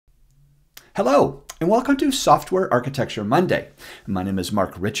Hello, and welcome to Software Architecture Monday. My name is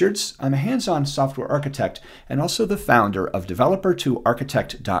Mark Richards. I'm a hands-on software architect and also the founder of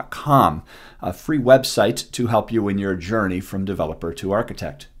developer2architect.com, a free website to help you in your journey from developer to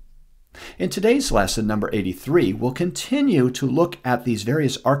architect. In today's lesson, number 83, we'll continue to look at these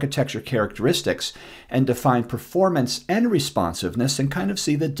various architecture characteristics and define performance and responsiveness and kind of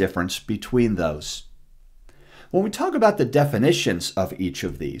see the difference between those. When we talk about the definitions of each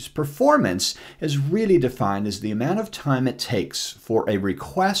of these, performance is really defined as the amount of time it takes for a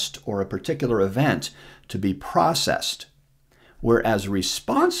request or a particular event to be processed, whereas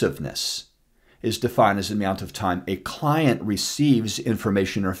responsiveness is defined as the amount of time a client receives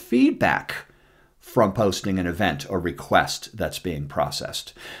information or feedback from posting an event or request that's being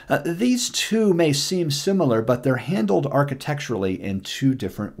processed. These two may seem similar, but they're handled architecturally in two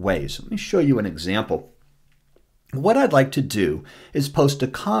different ways. Let me show you an example. What I'd like to do is post a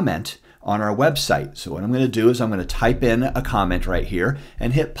comment on our website. So what I'm going to do is I'm going to type in a comment right here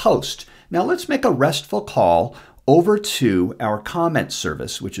and hit post. Now let's make a RESTful call over to our comment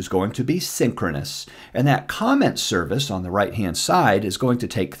service, which is going to be synchronous. And that comment service on the right-hand side is going to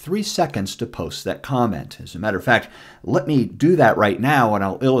take 3 seconds to post that comment. As a matter of fact, let me do that right now and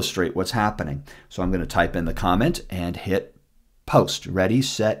I'll illustrate what's happening. So I'm going to type in the comment and hit post. Ready,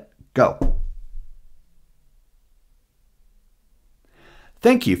 set, go.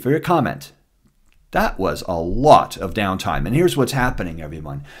 Thank you for your comment. That was a lot of downtime. And here's what's happening,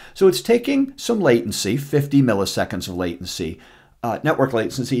 everyone. So it's taking some latency, 50 milliseconds of latency, network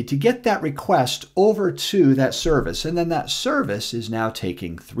latency, to get that request over to that service. And then that service is now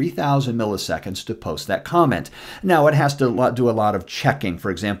taking 3,000 milliseconds to post that comment. Now, it has to do a lot of checking. For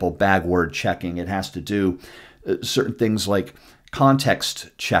example, bag word checking. It has to do certain things like context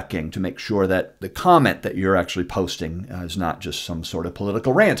checking to make sure that the comment that you're actually posting is not just some sort of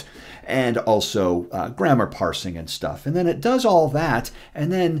political rant, and also grammar parsing and stuff. And then it does all that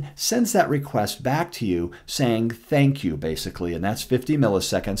and then sends that request back to you saying thank you, basically, and that's 50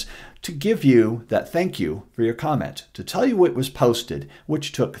 milliseconds to give you that thank you for your comment, to tell you what was posted,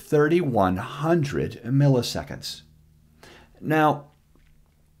 which took 3,100 milliseconds. Now,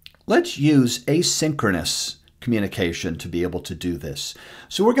 let's use asynchronous communication to be able to do this.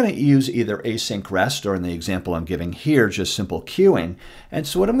 So we're going to use either async REST, or in the example I'm giving here, just simple queuing. And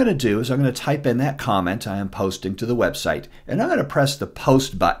so what I'm going to do is I'm going to type in that comment I am posting to the website, and I'm going to press the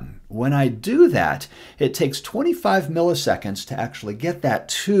post button. When I do that, it takes 25 milliseconds to actually get that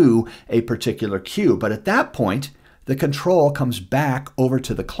to a particular queue. But at that point, the control comes back over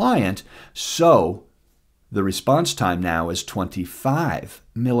to the client, so the response time now is 25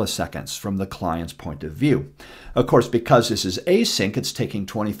 milliseconds from the client's point of view. Of course, because this is async, it's taking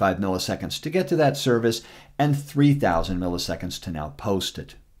 25 milliseconds to get to that service and 3,000 milliseconds to now post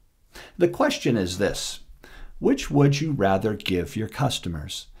it. The question is this: which would you rather give your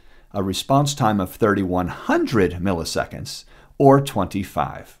customers? A response time of 3,100 milliseconds or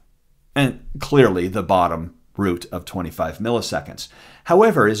 25? And clearly the bottom root of 25 milliseconds.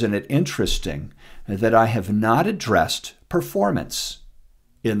 However, isn't it interesting that I have not addressed performance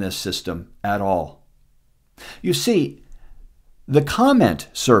in this system at all? You see, the comment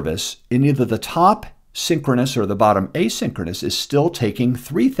service in either the top synchronous or the bottom asynchronous is still taking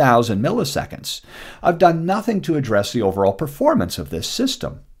 3,000 milliseconds. I've done nothing to address the overall performance of this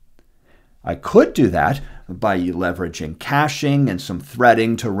system. I could do that by leveraging caching and some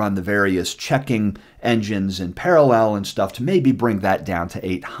threading to run the various checking engines in parallel and stuff to maybe bring that down to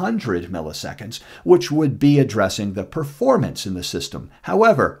 800 milliseconds, which would be addressing the performance in the system.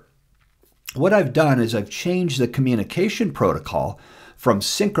 However, what I've done is I've changed the communication protocol from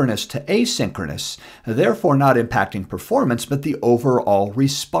synchronous to asynchronous, therefore not impacting performance, but the overall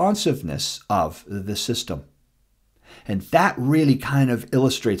responsiveness of the system. And that really kind of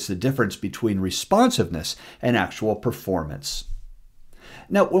illustrates the difference between responsiveness and actual performance.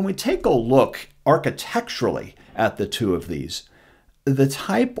 Now, when we take a look architecturally at the two of these, the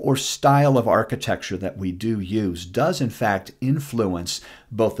type or style of architecture that we do use does in fact influence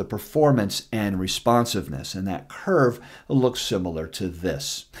both the performance and responsiveness, and that curve looks similar to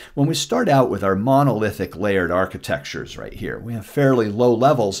this. When we start out with our monolithic layered architectures right here, we have fairly low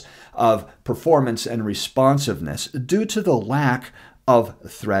levels of performance and responsiveness due to the lack of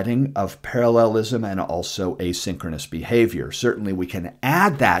threading, of parallelism, and also asynchronous behavior. Certainly we can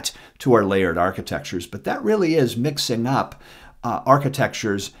add that to our layered architectures, but that really is mixing up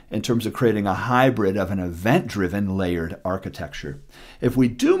architectures in terms of creating a hybrid of an event-driven layered architecture. If we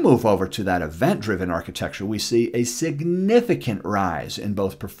do move over to that event-driven architecture, we see a significant rise in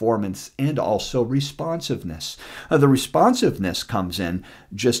both performance and also responsiveness. The responsiveness comes in,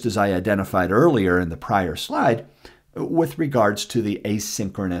 just as I identified earlier in the prior slide, with regards to the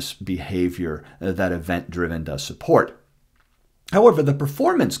asynchronous behavior that event-driven does support. However, the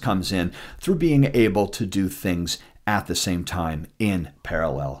performance comes in through being able to do things at the same time in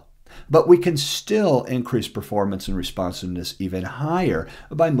parallel. But we can still increase performance and responsiveness even higher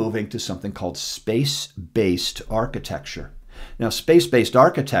by moving to something called space-based architecture. Now, space-based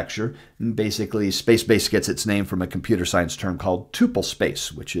architecture, basically space-based gets its name from a computer science term called tuple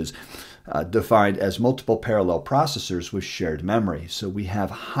space, which is defined as multiple parallel processors with shared memory. So we have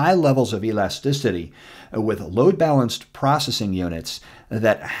high levels of elasticity with load-balanced processing units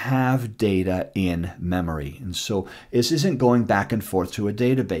that have data in memory. And so this isn't going back and forth to a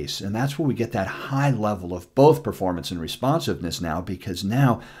database. And that's where we get that high level of both performance and responsiveness now, because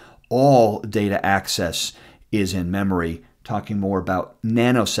now all data access is in memory, talking more about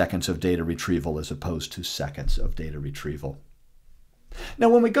nanoseconds of data retrieval as opposed to seconds of data retrieval. Now,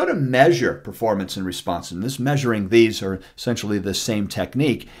 when we go to measure performance and responsiveness, measuring these are essentially the same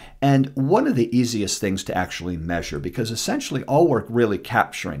technique, and one of the easiest things to actually measure, because essentially all we're really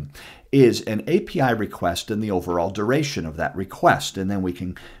capturing is an API request and the overall duration of that request, and then we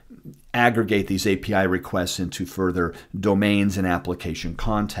can aggregate these API requests into further domains and application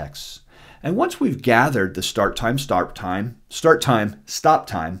contexts. And once we've gathered the start time, stop time,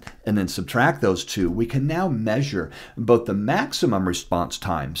 and then subtract those two, we can now measure both the maximum response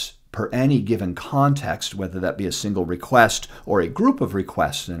times per any given context, whether that be a single request or a group of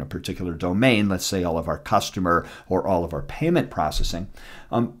requests in a particular domain, let's say all of our customer or all of our payment processing,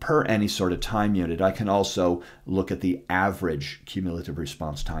 per any sort of time unit. I can also look at the average cumulative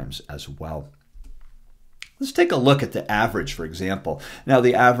response times as well. Let's take a look at the average, for example. Now,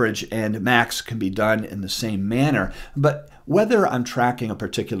 the average and max can be done in the same manner, but whether I'm tracking a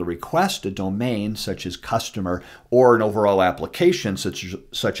particular request, a domain such as customer, or an overall application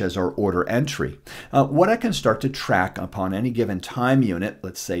such as our order entry, what I can start to track upon any given time unit,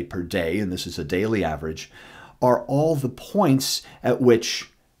 let's say per day, and this is a daily average, are all the points at which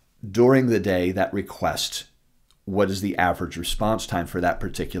during the day that request, what is the average response time for that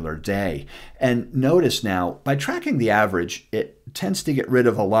particular day. And notice now, by tracking the average, it tends to get rid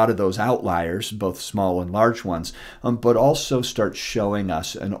of a lot of those outliers, both small and large ones, but also starts showing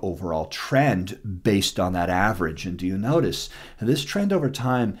us an overall trend based on that average. And do you notice this trend over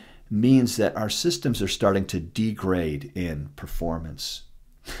time means that our systems are starting to degrade in performance?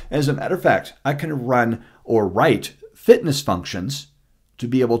 As a matter of fact, I can run or write fitness functions to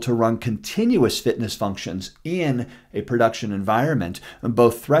be able to run continuous fitness functions in a production environment,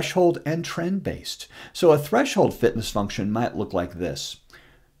 both threshold and trend-based. So a threshold fitness function might look like this.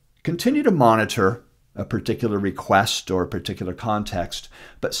 Continue to monitor a particular request or a particular context,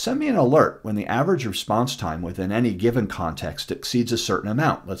 but send me an alert when the average response time within any given context exceeds a certain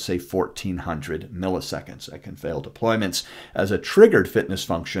amount, let's say 1400 milliseconds. I can fail deployments as a triggered fitness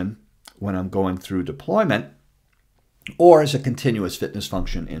function when I'm going through deployment, or as a continuous fitness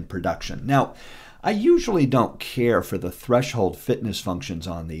function in production. Now, I usually don't care for the threshold fitness functions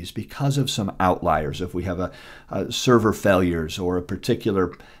on these because of some outliers. If we have a server failures or a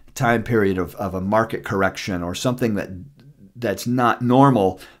particular time period of a market correction or something that's not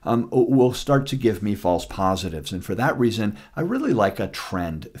normal, will start to give me false positives. And for that reason, I really like a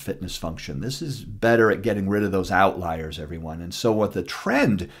trend fitness function. This is better at getting rid of those outliers, everyone. And so what the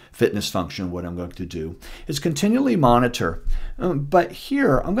trend fitness function, what I'm going to do is continually monitor. But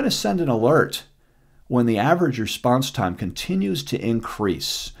here, I'm going to send an alert when the average response time continues to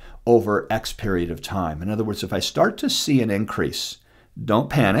increase over X period of time. In other words, if I start to see an increase, don't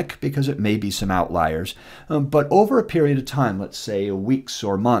panic because it may be some outliers, but over a period of time, let's say weeks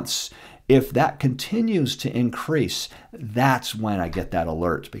or months, if that continues to increase, that's when I get that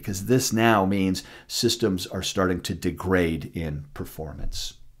alert, because this now means systems are starting to degrade in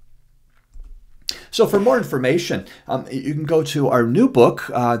performance. So for more information, you can go to our new book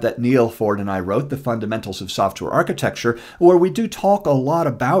that Neil Ford and I wrote, The Fundamentals of Software Architecture, where we do talk a lot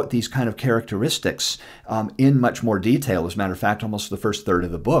about these kind of characteristics in much more detail. As a matter of fact, almost the first third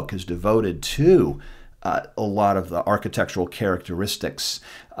of the book is devoted to a lot of the architectural characteristics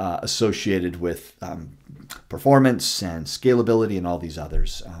associated with performance and scalability and all these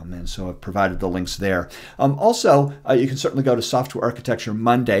others. And so I've provided the links there. Also, you can certainly go to Software Architecture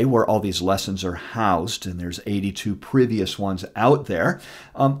Monday, where all these lessons are housed, and there's 82 previous ones out there.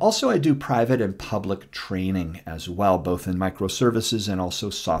 Also, I do private and public training as well, both in microservices and also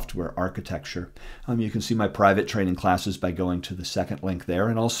software architecture. You can see my private training classes by going to the second link there,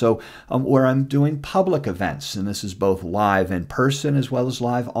 and also where I'm doing public events, and this is both live in person as well as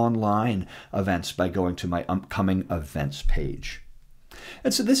live online events by going to my upcoming events page.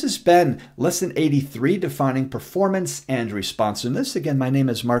 And so this has been Lesson 83, Defining Performance and Responsiveness. Again, my name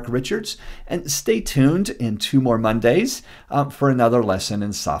is Mark Richards, and stay tuned in 2 more Mondays for another lesson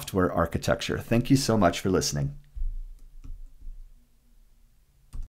in software architecture. Thank you so much for listening.